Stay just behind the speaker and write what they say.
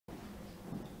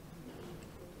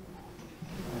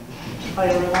Hi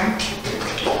everyone.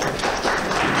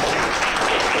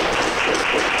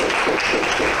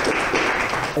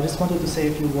 I just wanted to say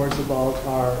a few words about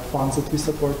our funds that we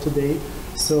support today.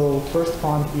 So first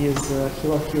fund is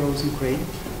Heal Our Heroes Ukraine.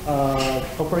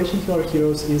 Operation Heal Our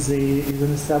Heroes is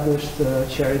an established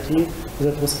charity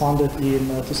that was founded in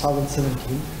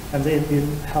 2017, and they've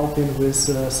been helping with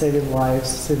saving lives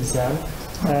since then.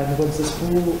 And when this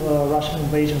full Russian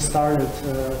invasion started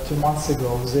 2 months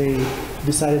ago, they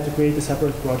decided to create a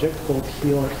separate project called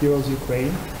Heal Our Heroes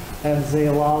Ukraine. And they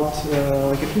allowed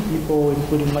like a few people,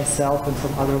 including myself and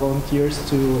some other volunteers,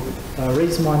 to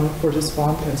raise money for this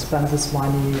fund and spend this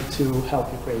money to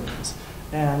help Ukrainians.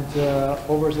 And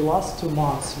over the last 2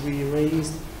 months, we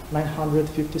raised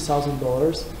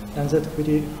 $950,000, and that's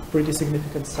pretty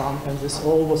significant sum. And this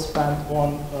all was spent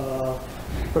on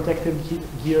protective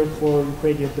gear for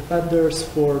Ukrainian defenders,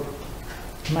 for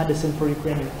medicine for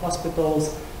Ukrainian hospitals.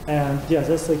 And yeah,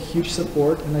 that's like huge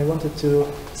support, and I wanted to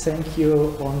thank you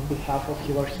on behalf of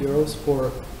Heal Our Heroes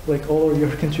for like all of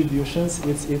your contributions.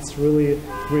 It's really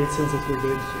great things that we're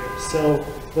doing here. So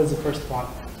that's the first one.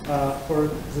 For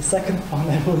the second one,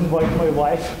 I will invite my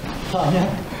wife, Tanya,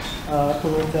 who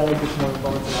will tell a bit more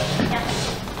about that.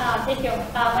 Yeah, thank you.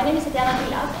 My name is Tetiana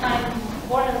Guliak. I'm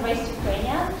born and raised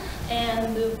Ukrainian,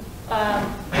 and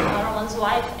Roman's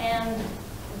wife, and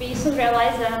we soon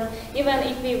realized that even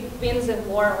if we win the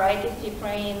war, right, if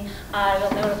Ukraine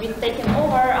will never be taken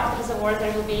over after the war,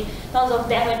 there will be tons of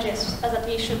damages that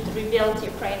we should rebuild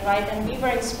Ukraine, right? And we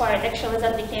were inspired, actually,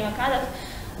 that became a kind of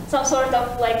some sort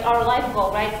of like our life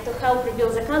goal, right, to help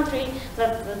rebuild the country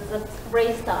that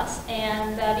raised us.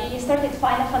 And we started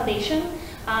Find a Foundation.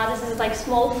 This is like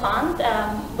small fund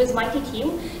with mighty team,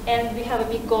 and we have a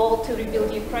big goal to rebuild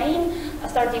Ukraine,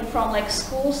 starting from like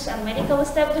schools and medical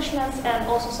establishments, and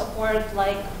also support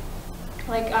like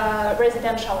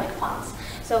residential like funds.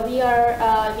 So we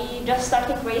just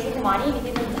started raising money.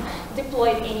 We didn't deploy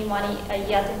any money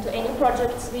yet into any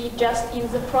projects. We just in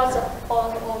the process of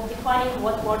defining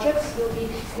what projects will be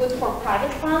good for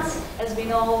private funds. As we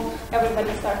know,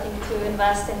 everybody's starting to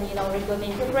invest in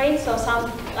rebuilding Ukraine. So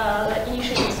some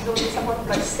initiatives will be supported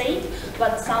by state,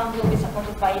 but some will be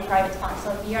supported by private funds. So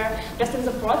we are just in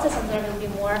the process, and there will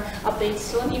be more updates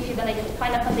soon. If you're gonna get to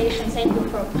Find a Foundation, thank you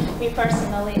for me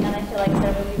personally, and I feel like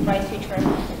there will be a bright future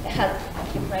ahead of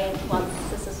Ukraine once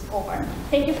this is over.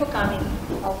 Thank you for coming.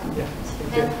 Welcome. Yeah.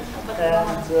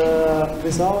 And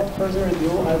without further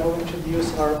ado, I will introduce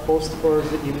our host for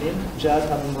the evening, Jad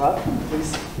Abumrad.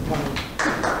 Please come in.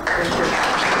 Thank you.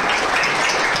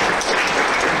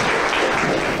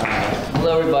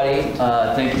 Hello, everybody.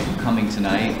 Thank you for coming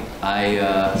tonight. I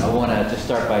want to just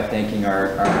start by thanking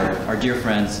our dear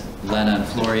friends, Lena and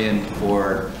Florian,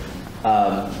 for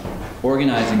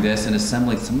organizing this and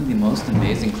assembling some of the most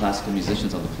amazing classical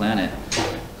musicians on the planet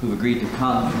who've agreed to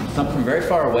come, some from very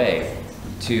far away,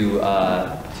 to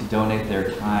donate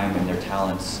their time and their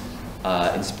talents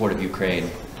in support of Ukraine.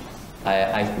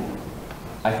 I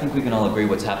think we can all agree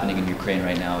what's happening in Ukraine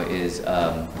right now is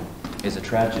a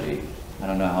tragedy. I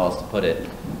don't know how else to put it.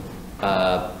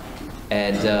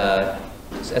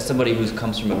 As somebody who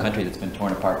comes from a country that's been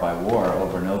torn apart by war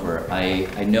over and over,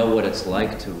 I know what it's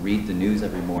like to read the news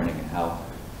every morning and how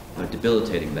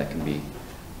debilitating that can be.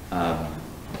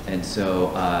 And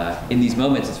so in these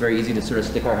moments, it's very easy to sort of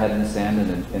stick our head in the sand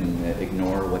and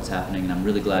ignore what's happening. And I'm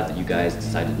really glad that you guys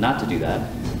decided not to do that,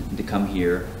 and to come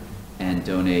here and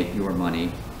donate your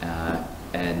money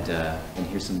and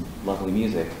hear some lovely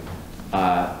music,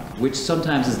 which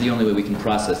sometimes is the only way we can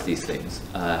process these things.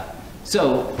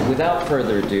 So without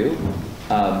further ado,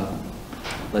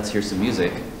 let's hear some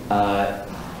music.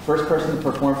 First person to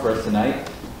perform for us tonight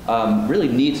really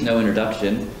needs no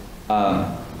introduction.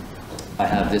 I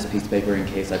have this piece of paper in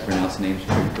case I pronounce names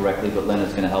correctly, but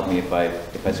Lena's going to help me if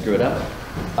I screw it up.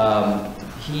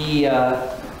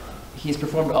 He's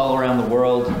performed all around the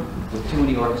world with too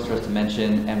many orchestras to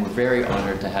mention, and we're very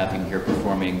honored to have him here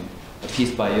performing a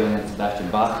piece by Johann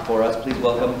Sebastian Bach for us. Please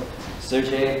welcome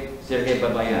Sergei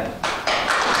Babayan.